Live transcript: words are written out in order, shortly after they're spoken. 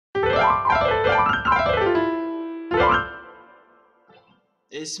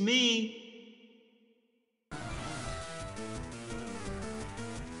It's me.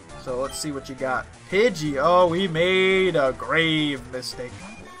 So let's see what you got. Pidgey. Oh, we made a grave mistake.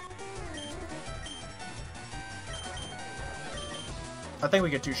 I think we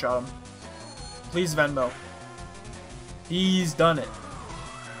can two-shot him. Please, Venmo. He's done it.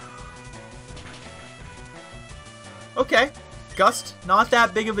 Okay. Gust, not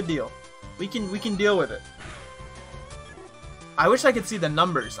that big of a deal. We can deal with it. I wish I could see the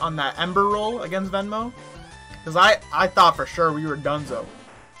numbers on that Ember roll against Venmo. Because I thought for sure we were donezo.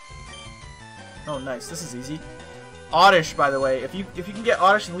 Oh, nice. This is easy. Oddish, by the way. If you can get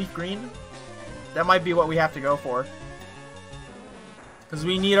Oddish and LeafGreen, that might be what we have to go for. Because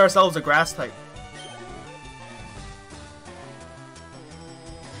we need ourselves a grass type.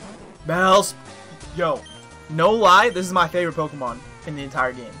 Bells. Yo. No lie, this is my favorite Pokemon in the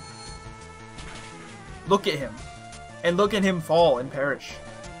entire game. Look at him. And look at him fall and perish.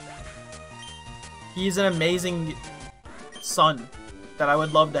 He's an amazing son that I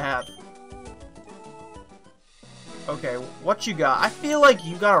would love to have. Okay, what you got? I feel like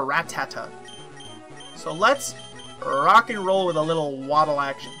you got a Rattata. So let's rock and roll with a little waddle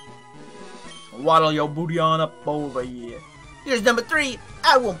action. Waddle your booty on up over here. Here's number 3.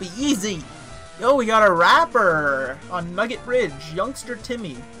 I won't be easy. Yo, we got a rapper on Nugget Bridge. Youngster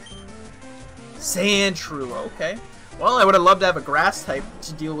Timmy. Sandshrew. Okay. Well, I would have loved to have a grass type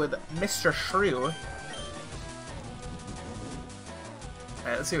to deal with Mr. Shrew.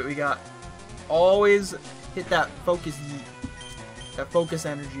 Alright, let's see what we got. Always hit that focus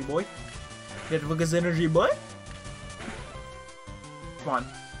energy, boy. Hit focus energy, boy. Come on.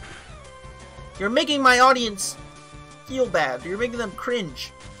 You're making my audience feel bad. You're making them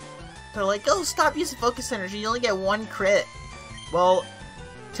cringe. They're like, oh, stop using focus energy. You only get 1 crit. Well,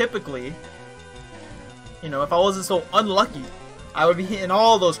 typically, you know, if I wasn't so unlucky, I would be hitting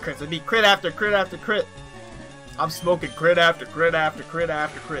all those crits. It'd be crit after crit after crit. I'm smoking crit after crit after crit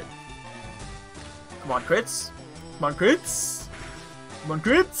after crit. Come on, crits. Come on, crits. Come on,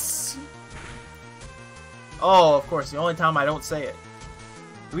 crits. Oh, of course, the only time I don't say it.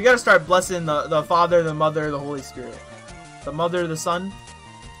 We gotta start blessing the Father, the Mother, the Holy Spirit. The Mother, the Son.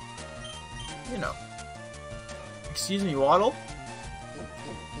 You know. Excuse me, Waddle?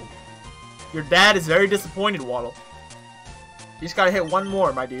 Your dad is very disappointed, Waddle. You just gotta hit 1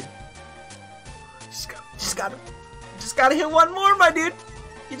 more, my dude. Just gotta hit 1 more, my dude.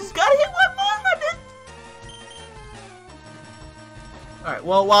 You just gotta hit 1 more, my dude. Alright,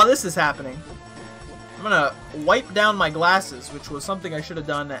 well, while this is happening, I'm gonna wipe down my glasses, which was something I should have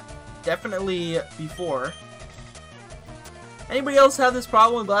done definitely before. Anybody else have this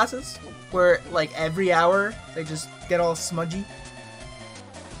problem with glasses? Where, like, every hour, they just get all smudgy?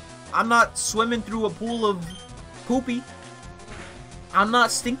 I'm not swimming through a pool of poopy. I'm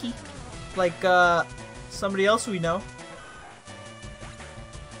not stinky. Like, somebody else we know.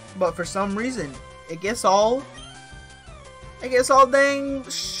 But for some reason, it gets all dang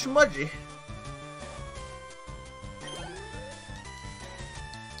smudgy.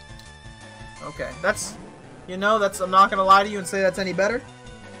 Okay, that's, you know, I'm not gonna lie to you and say that's any better.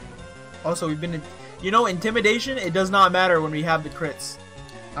 Also, we've been, you know, intimidation, it does not matter when we have the crits.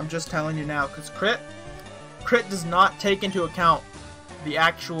 I'm just telling you now, because crit does not take into account the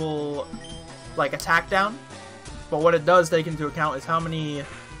actual, like, attack down. But what it does take into account is how many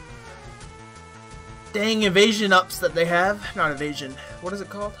dang evasion ups that they have. Not evasion. What is it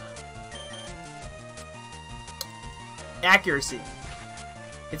called? Accuracy.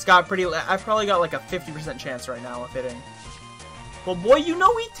 It's got pretty... I've probably got like a 50% chance right now of hitting. But boy, you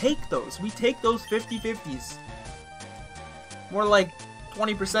know we take those. We take those 50-50s. More like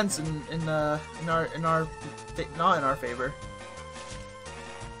 20% not in our favor.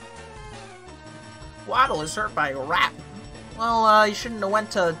 Waddle is hurt by a rat. Well, you shouldn't have went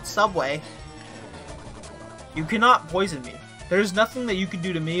to Subway. You cannot poison me. There's nothing that you can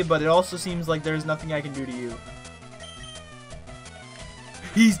do to me, but it also seems like there's nothing I can do to you.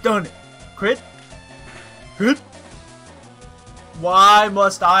 He's done it. Crit? Crit? Why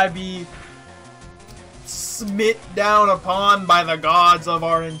must I be smit down upon by the gods of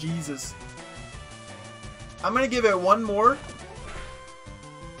RNGesus? I'm gonna give it 1 more.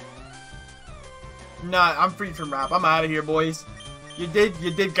 Nah, I'm free from rap. I'm out of here, boys. You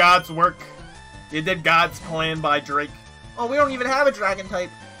did God's work. You did God's plan by Drake. Oh, we don't even have a dragon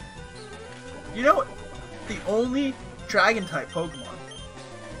type. You know, the only dragon type Pokemon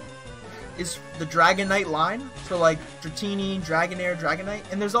is the Dragonite line. So like Dratini, Dragonair, Dragonite.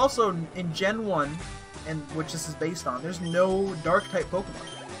 And there's also in Gen 1, and which this is based on, there's no dark type Pokemon.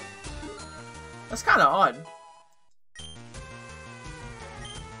 That's kind of odd.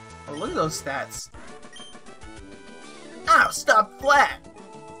 Oh, look at those stats. Ow, stop flat!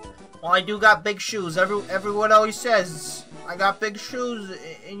 Well, I do got big shoes. Everyone always says I got big shoes,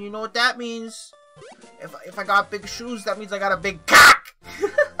 and you know what that means? If I got big shoes, that means I got a big cock!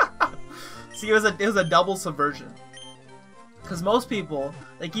 See, it was a double subversion. Because most people,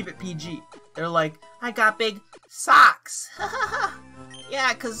 they keep it PG. They're like, I got big socks.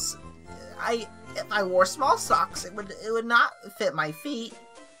 Yeah, because if I wore small socks, it would not fit my feet.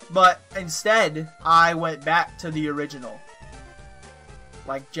 But instead, I went back to the original.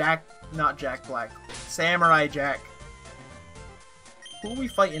 Like not Jack Black. Samurai Jack. Who are we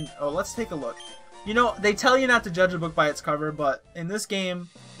fighting? Oh, let's take a look. You know, they tell you not to judge a book by its cover, but in this game,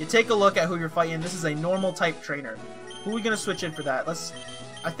 you take a look at who you're fighting. This is a normal type trainer. Who are we gonna switch in for that?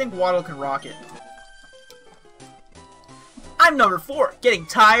 I think Waddle can rock it. I'm number 4. Getting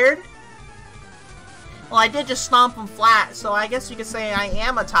tired? Well, I did just stomp him flat, so I guess you could say I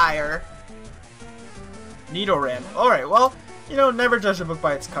am a tire. Nidoran. Alright, well, you know, never judge a book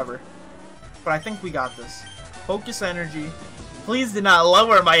by its cover. But I think we got this. Focus energy. Please do not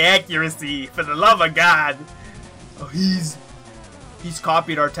lower my accuracy, for the love of God. Oh, he's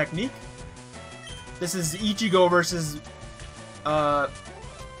copied our technique. This is Ichigo versus Hollow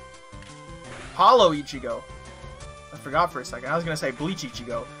Ichigo. I forgot for a second. I was gonna say Bleach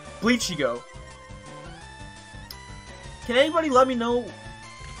Ichigo. Bleachigo. Can anybody let me know,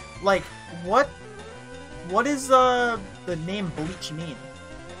 like, what is the name Bleach mean?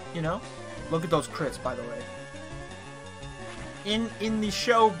 You know? Look at those crits, by the way. In the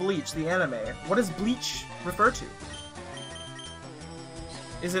show Bleach, the anime, what does Bleach refer to?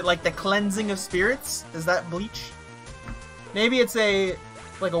 Is it like the cleansing of spirits? Is that Bleach? Maybe it's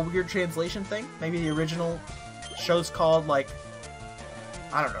like a weird translation thing. Maybe the original show's called, like,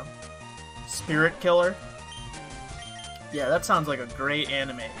 I don't know, Spirit Killer. Yeah, that sounds like a great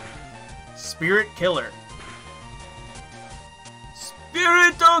anime. Spirit Killer.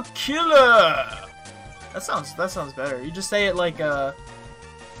 Spirit Killer. That sounds better. You just say it like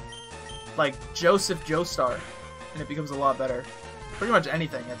Joseph Joestar, and it becomes a lot better. Pretty much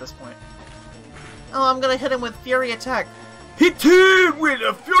anything at this point. Oh, I'm gonna hit him with Fury Attack. Hit him with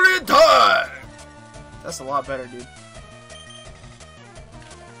a Fury Attack! That's a lot better, dude.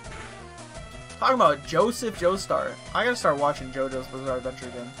 Talking about Joseph Joestar. I gotta start watching JoJo's Bizarre Adventure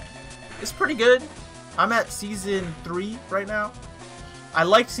again. It's pretty good. I'm at season 3 right now. I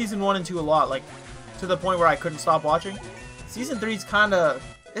liked season 1 and 2 a lot, like, to the point where I couldn't stop watching. Season 3's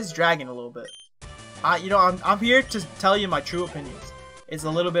it's dragging a little bit. You know, I'm here to tell you my true opinions. It's a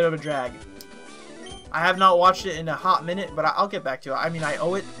little bit of a drag. I have not watched it in a hot minute, but I'll get back to it. I mean, I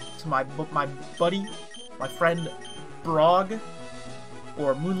owe it to my buddy, my friend Brog,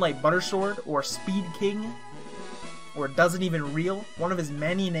 or Moonlight Buttersword, or Speed King, or Doesn't Even Reel, one of his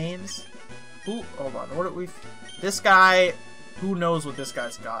many names. Hold on, what do we... This guy, who knows what this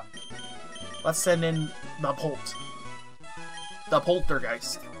guy's got? Let's send in the Polt. The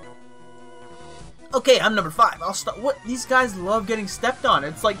Poltergeist. Okay, I'm number 5. I'll start. What? These guys love getting stepped on.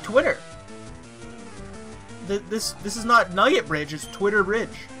 It's like Twitter. This is not Nugget Bridge. It's Twitter Bridge.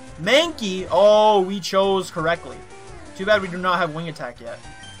 Mankey. Oh, we chose correctly. Too bad we do not have Wing Attack yet.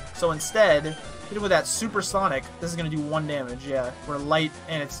 So instead, hit it with that Supersonic. This is gonna do 1 damage. Yeah, we're light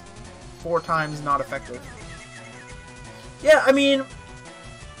and it's 4 times not effective. Yeah, I mean,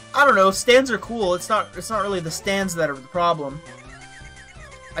 I don't know. Stands are cool. It's not really the stands that are the problem.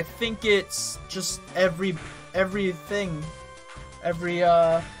 I think it's just every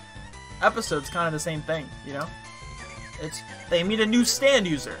episode's kind of the same thing, you know? They meet a new stand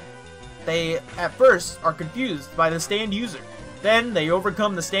user. They, at first, are confused by the stand user. Then, they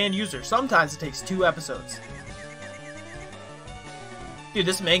overcome the stand user. Sometimes it takes 2 episodes. Dude,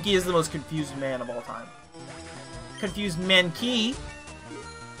 this Mankey is the most confused man of all time. Confused Mankey.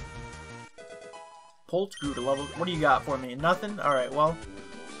 Polt grew to level... What do you got for me? Nothing? Alright, well...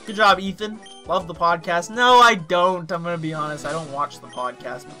 Good job, Ethan. Love the podcast. No, I don't. I'm gonna be honest. I don't watch the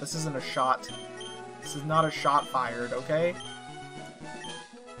podcast, but this isn't a shot. This is not a shot fired, okay?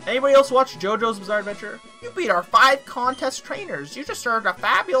 Anybody else watch JoJo's Bizarre Adventure? You beat our 5 contest trainers. You just earned a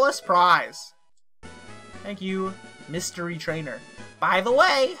fabulous prize. Thank you, mystery trainer. By the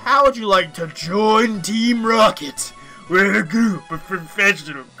way, how would you like to join Team Rocket? We're a group of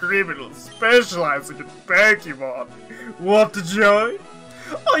professional criminals specializing in Pokémon. Want to join?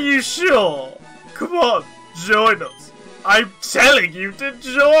 Are you sure? Come on, join us. I'm telling you to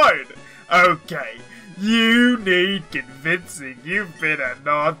join. Okay, you need convincing. You've been a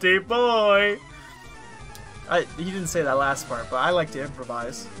naughty boy. He didn't say that last part, but I like to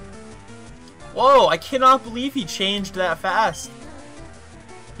improvise. Whoa, I cannot believe he changed that fast.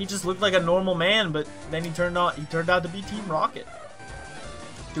 He just looked like a normal man, but then he turned out to be Team Rocket.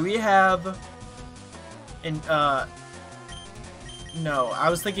 Do we have no, I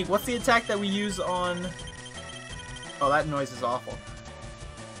was thinking, what's the attack that we use on... Oh, that noise is awful.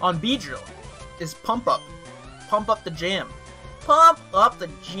 On Beedrill is Pump Up. Pump up the jam. Pump up the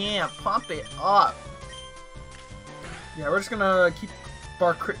jam. Pump it up. Yeah, we're just gonna keep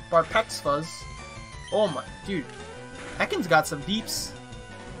Barpex Fuzz. Oh my, dude. Ekans got some deeps.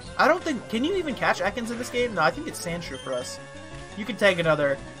 I don't think... Can you even catch Ekans in this game? No, I think it's Sandshrew for us. You can take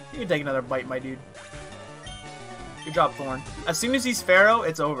another bite, my dude. Good job, Thorn. As soon as he's Pharaoh,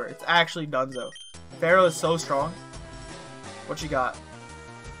 it's over. It's actually donezo. Pharaoh is so strong. What you got?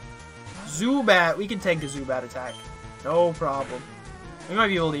 Zubat. We can take the Zubat attack. No problem. We might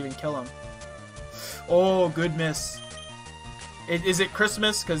be able to even kill him. Oh, good miss. Is it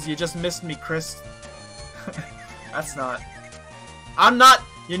Christmas? Because you just missed me, Chris. That's not. I'm not,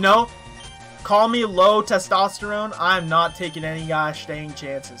 you know, call me low testosterone. I'm not taking any gosh dang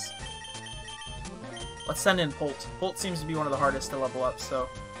chances. Let's send in Polt. Polt seems to be one of the hardest to level up, so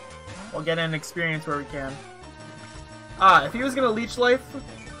we'll get an experience where we can. If he was going to Leech Life,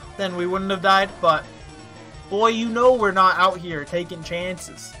 then we wouldn't have died, but boy, you know we're not out here taking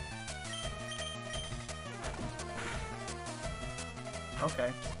chances.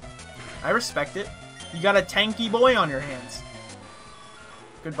 Okay. I respect it. You got a tanky boy on your hands.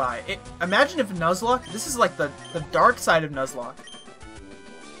 Goodbye. Imagine if Nuzlocke, this is like the dark side of Nuzlocke.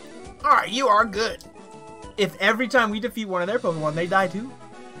 Alright, you are good. If every time we defeat one of their Pokemon, they die too.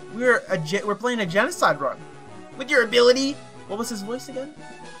 We're playing a genocide run. With your ability, what was his voice again?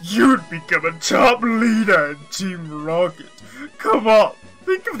 You'd become a top leader in Team Rocket. Come on,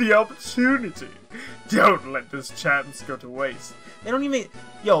 think of the opportunity. Don't let this chance go to waste. They don't even...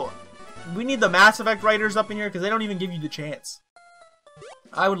 Yo, we need the Mass Effect writers up in here because they don't even give you the chance.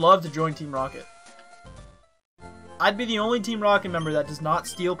 I would love to join Team Rocket. I'd be the only Team Rocket member that does not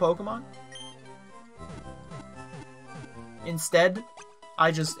steal Pokemon. Instead,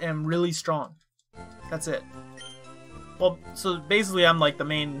 I just am really strong. That's it. Well, so basically I'm like the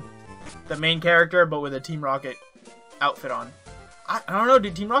main character, but with a Team Rocket outfit on. I don't know,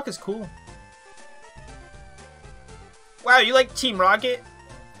 dude. Team Rocket's cool. Wow, you like Team Rocket?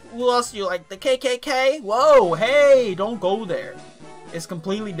 Who else do you like? The KKK? Whoa, hey, don't go there. It's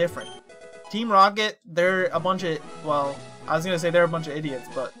completely different. Team Rocket, they're a bunch of, well, I was gonna say they're a bunch of idiots,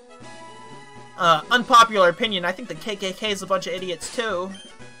 but unpopular opinion, I think the KKK is a bunch of idiots too.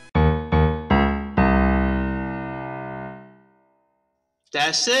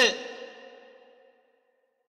 That's it.